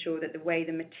need to ensure that the way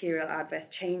the material adverse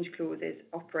change clauses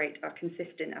operate are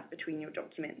consistent as between your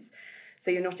documents.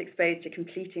 So you're not exposed to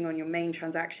completing on your main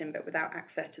transaction, but without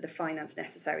access to the finance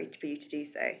necessary for you to do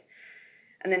so.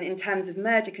 And then in terms of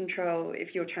merger control,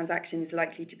 if your transaction is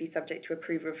likely to be subject to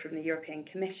approval from the European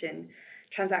Commission,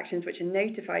 transactions which are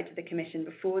notified to the Commission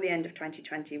before the end of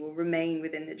 2020 will remain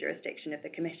within the jurisdiction of the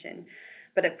Commission.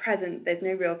 But at present, there's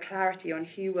no real clarity on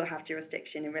who will have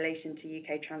jurisdiction in relation to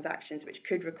UK transactions which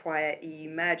could require EU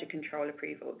merger control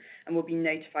approval and will be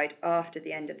notified after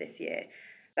the end of this year.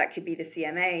 That could be the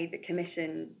CMA, the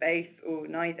Commission, both, or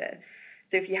neither.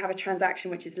 So if you have a transaction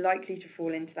which is likely to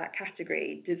fall into that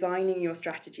category, designing your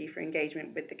strategy for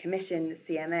engagement with the Commission,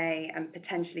 the CMA, and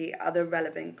potentially other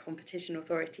relevant competition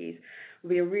authorities will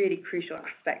be a really crucial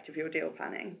aspect of your deal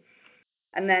planning.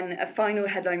 And then a final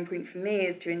headline point for me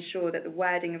is to ensure that the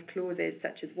wording of clauses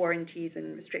such as warranties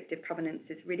and restrictive covenants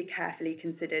is really carefully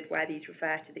considered where these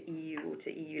refer to the EU or to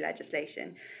EU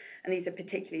legislation. And these are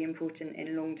particularly important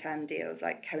in long-term deals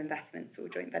like co-investments or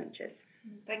joint ventures.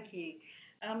 Thank you.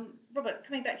 Robert,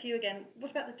 coming back to you again,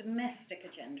 what about the domestic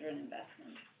agenda and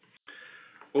investment?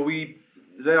 Well, the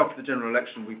day after the general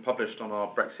election, we published on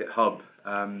our Brexit Hub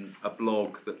a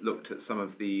blog that looked at some of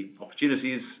the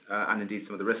opportunities and indeed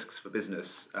some of the risks for business,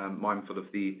 mindful of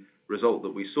the result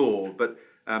that we saw. But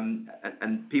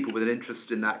and people with an interest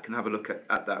in that can have a look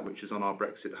at that, which is on our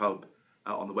Brexit Hub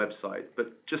on the website.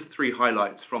 But just 3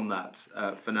 highlights from that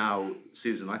for now,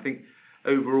 Susan. I think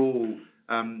overall,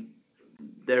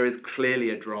 there is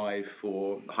clearly a drive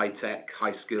for high-tech,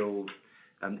 high-skilled,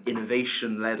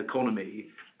 innovation-led economy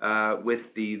with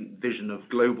the vision of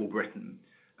global Britain,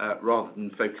 rather than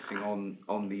focusing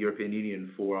on the European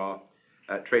Union for our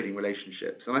trading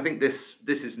relationships. And I think this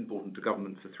is important to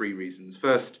government for 3 reasons.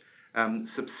 First,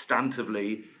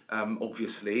 substantively,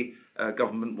 obviously,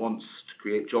 government wants to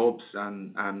create jobs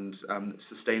and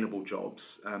sustainable jobs,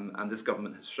 and this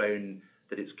government has shown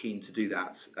that it's keen to do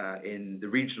that in the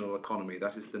regional economy,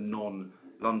 that is the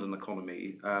non-London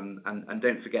economy. And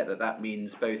don't forget that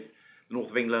means both the north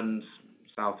of England,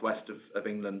 southwest of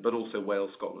England, but also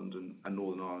Wales, Scotland and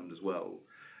Northern Ireland as well.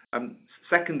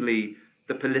 Secondly,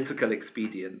 the political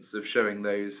expedience of showing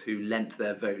those who lent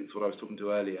their votes, what I was talking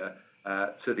to earlier,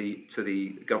 to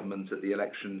the government at the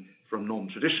election from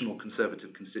non-traditional Conservative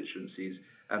constituencies,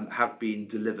 have been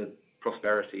delivered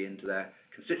prosperity into their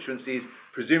constituencies,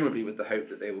 presumably with the hope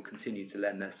that they will continue to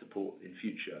lend their support in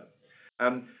future.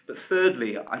 But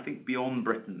thirdly, I think beyond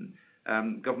Britain,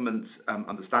 government,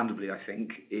 understandably, I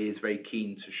think, is very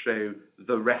keen to show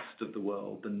the rest of the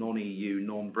world, the non-EU,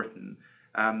 non-Britain,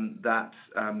 that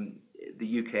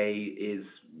the UK is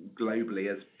globally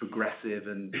as progressive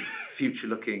and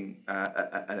future-looking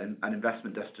an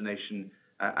investment destination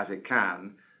as it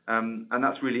can. And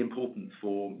that's really important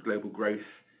for global growth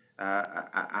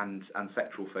and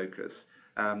sectoral focus.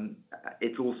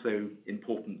 It's also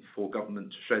important for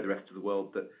government to show the rest of the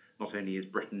world that not only is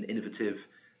Britain innovative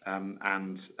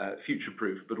and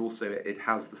future-proof, but also it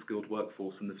has the skilled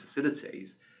workforce and the facilities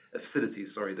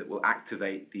that will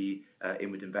activate the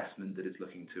inward investment that it's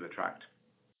looking to attract.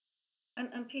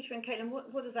 And Peter and Caitlin,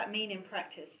 what does that mean in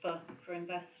practice for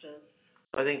investors?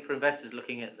 I think for investors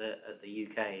looking at the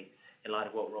UK, in light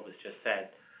of what Robert's just said,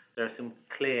 there are some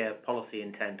clear policy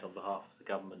intent on behalf of the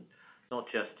government, not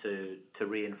just to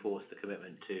reinforce the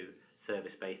commitment to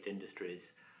service-based industries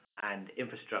and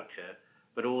infrastructure,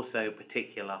 but also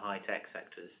particular high-tech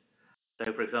sectors.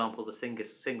 So, for example, the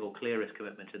single clearest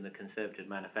commitment in the Conservative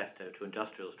manifesto to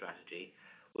industrial strategy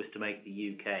was to make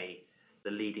the UK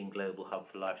the leading global hub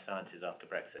for life sciences after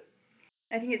Brexit.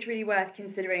 I think it's really worth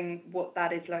considering what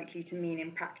that is likely to mean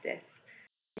in practice.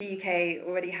 The UK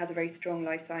already has a very strong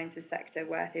life sciences sector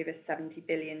worth over 70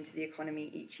 billion to the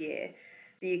economy each year.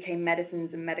 The UK Medicines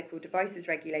and Medical Devices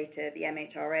Regulator, the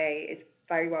MHRA, is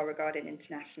very well regarded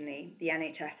internationally. The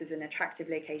NHS is an attractive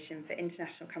location for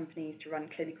international companies to run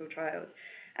clinical trials,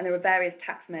 and there are various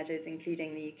tax measures,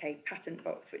 including the UK Patent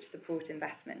Box, which support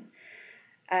investment.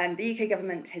 The UK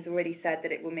government has already said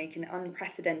that it will make an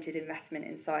unprecedented investment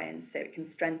in science so it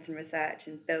can strengthen research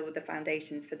and build the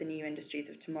foundations for the new industries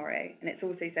of tomorrow. And it's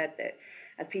also said that,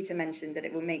 as Peter mentioned, that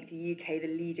it will make the UK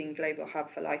the leading global hub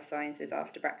for life sciences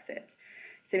after Brexit.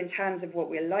 So in terms of what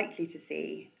we're likely to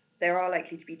see, there are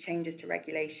likely to be changes to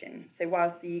regulation. So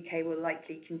whilst the UK will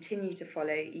likely continue to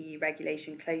follow EU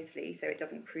regulation closely so it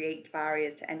doesn't create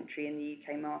barriers to entry in the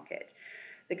UK market,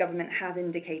 the government has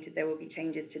indicated there will be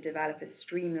changes to develop a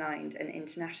streamlined and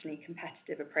internationally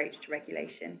competitive approach to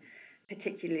regulation,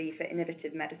 particularly for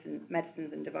innovative medicines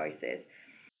and devices.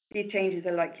 These changes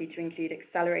are likely to include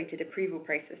accelerated approval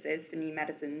processes for new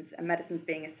medicines and medicines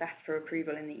being assessed for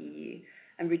approval in the EU,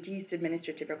 and reduced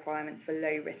administrative requirements for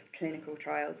low-risk clinical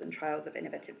trials and trials of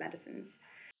innovative medicines.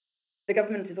 The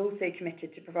government is also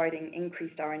committed to providing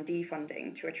increased R&D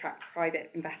funding to attract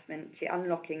private investment, to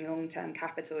unlocking long-term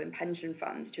capital and pension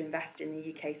funds to invest in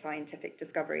the UK scientific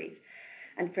discoveries,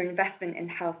 and for investment in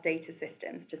health data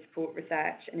systems to support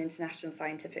research and international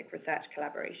scientific research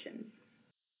collaborations.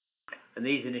 And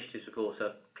these initiatives, of course,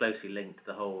 are closely linked to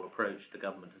the whole approach the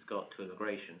government has got to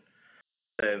immigration.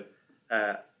 So,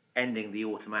 ending the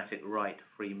automatic right to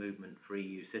free movement for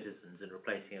EU citizens and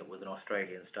replacing it with an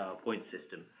Australian-style point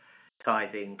system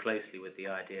ties in closely with the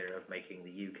idea of making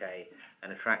the UK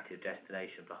an attractive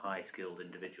destination for high-skilled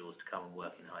individuals to come and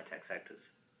work in high-tech sectors.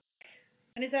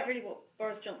 And is that really what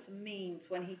Boris Johnson means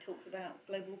when he talks about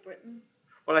global Britain?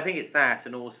 Well, I think it's that,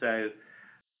 and also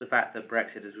the fact that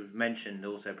Brexit, as we've mentioned,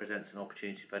 also presents an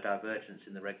opportunity for divergence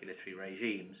in the regulatory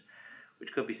regimes,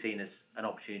 which could be seen as an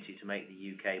opportunity to make the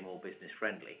UK more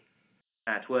business-friendly.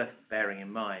 Now, it's worth bearing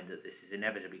in mind that this is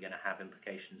inevitably going to have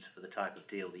implications for the type of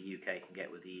deal the UK can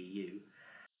get with the EU,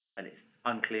 and it's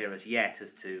unclear as yet as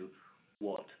to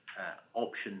what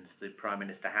options the Prime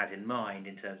Minister has in mind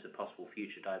in terms of possible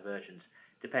future divergence,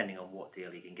 depending on what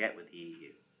deal he can get with the EU.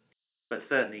 But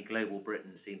certainly, global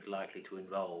Britain seems likely to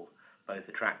involve both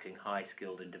attracting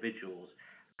high-skilled individuals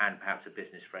and perhaps a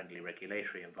business-friendly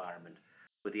regulatory environment,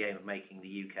 with the aim of making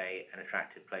the UK an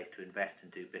attractive place to invest and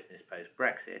do business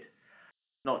post-Brexit,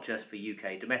 not just for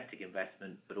UK domestic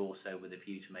investment, but also with a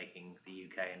view to making the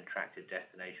UK an attractive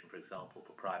destination, for example,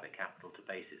 for private capital to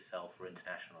base itself for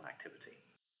international activity.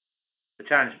 The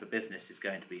challenge for business is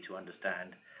going to be to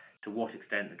understand to what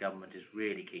extent the government is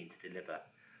really keen to deliver,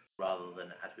 rather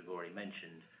than, as we've already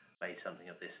mentioned, made something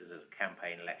of this as a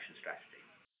campaign election strategy.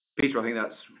 Peter, I think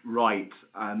that's right.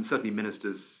 Certainly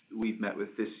ministers we've met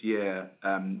with this year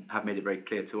have made it very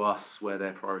clear to us where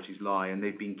their priorities lie, and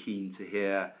they've been keen to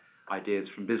hear ideas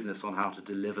from business on how to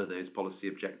deliver those policy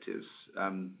objectives.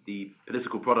 The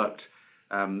political product,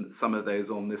 some of those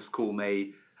on this call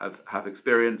may have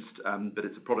experienced, but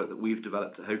it's a product that we've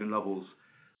developed at Hogan Lovells.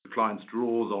 The clients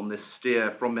draws on this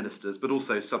steer from ministers, but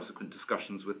also subsequent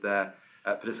discussions with their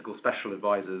political special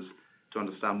advisors to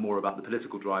understand more about the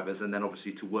political drivers, and then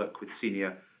obviously to work with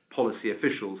senior policy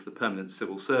officials, the permanent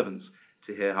civil servants,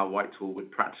 to hear how Whitehall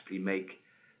would practically make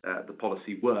the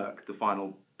policy work. The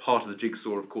final part of the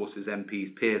jigsaw, of course, is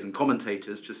MPs, peers and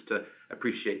commentators, just to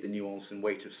appreciate the nuance and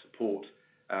weight of support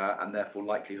and therefore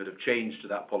likelihood of change to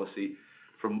that policy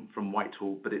from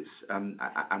Whitehall, but it's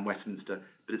and Westminster.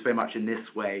 But it's very much in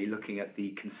this way, looking at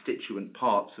the constituent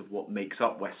parts of what makes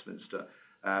up Westminster,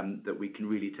 that we can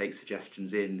really take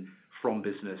suggestions in from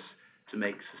business to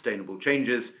make sustainable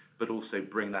changes, but also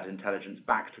bring that intelligence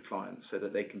back to clients so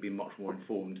that they can be much more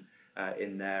informed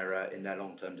in their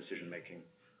long-term decision making.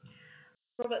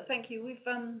 Robert, thank you.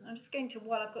 I'm just going to,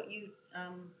 while I've got you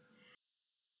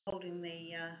holding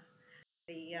the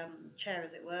chair,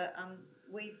 as it were,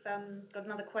 we've got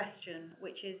another question,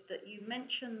 which is that you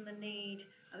mentioned the need,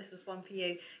 this was one for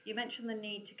you, you mentioned the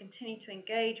need to continue to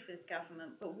engage with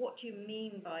government, but what do you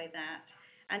mean by that?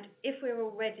 And if we're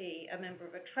already a member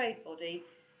of a trade body,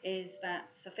 is that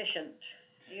sufficient?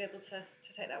 Are you able to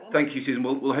take that one? Thank you, Susan.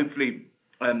 Well, hopefully,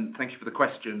 thank you for the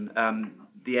question.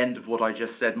 The end of what I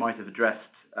just said might have addressed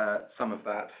some of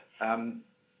that.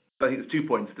 But I think there's 2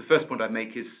 points. The first point I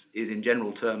make is in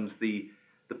general terms, the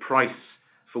price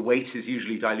for weight is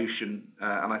usually dilution,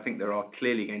 and I think there are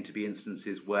clearly going to be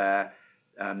instances where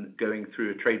going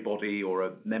through a trade body or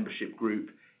a membership group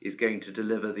is going to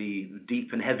deliver the deep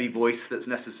and heavy voice that's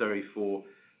necessary for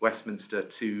Westminster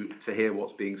to hear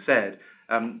what's being said.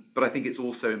 But I think it's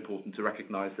also important to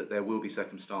recognise that there will be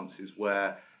circumstances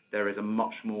where there is a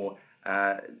much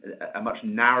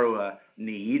narrower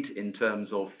need in terms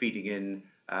of feeding in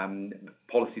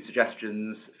policy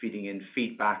suggestions, feeding in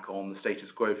feedback on the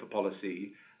status quo for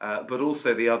policy, but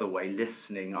also the other way,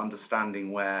 listening,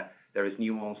 understanding where there is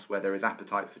nuance, where there is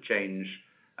appetite for change,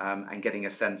 and getting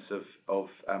a sense of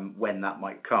when that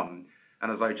might come.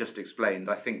 And as I just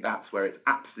explained, I think that's where it's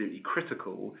absolutely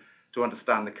critical to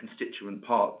understand the constituent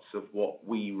parts of what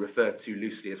we refer to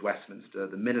loosely as Westminster,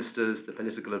 the ministers, the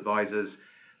political advisors,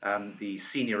 the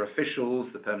senior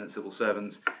officials, the permanent civil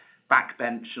servants,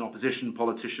 backbench and opposition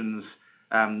politicians,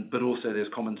 but also those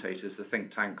commentators, the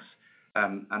think tanks,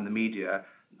 and the media.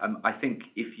 I think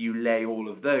if you lay all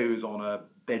of those on a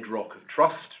bedrock of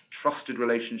trusted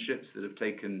relationships that have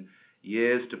taken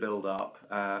years to build up,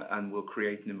 and will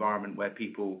create an environment where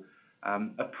people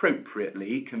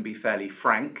appropriately can be fairly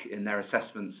frank in their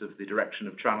assessments of the direction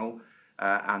of travel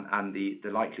and the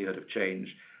likelihood of change.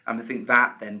 And I think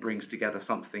that then brings together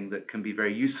something that can be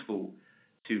very useful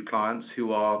to clients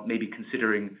who are maybe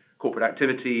considering corporate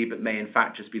activity, but may in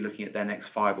fact just be looking at their next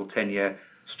 5 or 10 year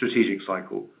strategic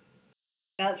cycle.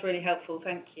 That's really helpful,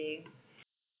 thank you.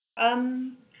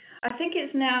 I think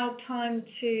it's now time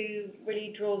to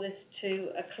really draw this to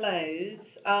a close.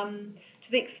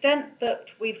 To the extent that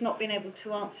we've not been able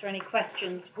to answer any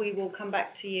questions, we will come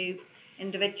back to you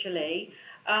individually.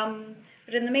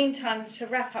 But in the meantime, to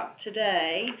wrap up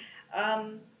today,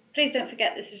 please don't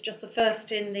forget this is just the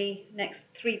first in the next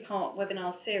 3-part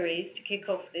webinar series to kick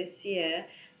off this year.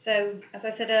 So, as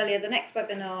I said earlier, the next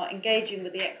webinar, Engaging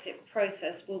with the Exit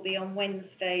Process, will be on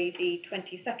Wednesday, the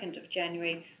 22nd of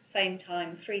January, same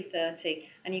time, 3:30,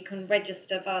 and you can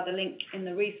register via the link in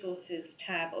the Resources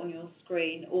tab on your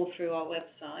screen or through our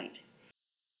website.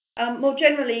 More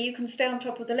generally, you can stay on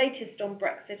top of the latest on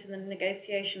Brexit and the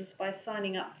negotiations by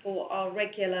signing up for our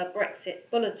regular Brexit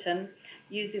bulletin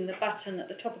using the button at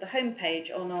the top of the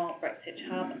homepage on our Brexit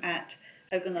hub at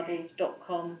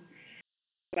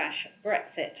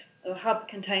hoganlovells.com/Brexit. The hub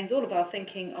contains all of our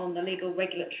thinking on the legal,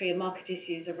 regulatory and market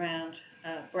issues around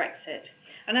Brexit.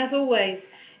 And as always,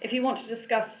 if you want to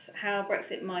discuss how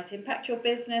Brexit might impact your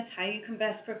business, how you can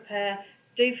best prepare,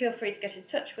 do feel free to get in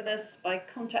touch with us by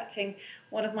contacting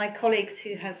one of my colleagues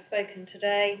who has spoken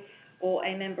today, or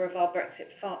a member of our Brexit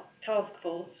task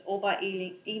force, or by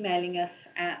emailing us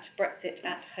at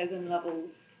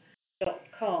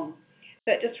brexit@hoganlovells.com.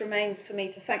 So it just remains for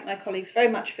me to thank my colleagues very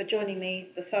much for joining me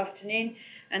this afternoon,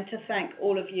 and to thank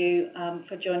all of you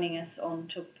for joining us on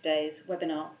today's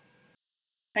webinar.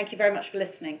 Thank you very much for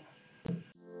listening.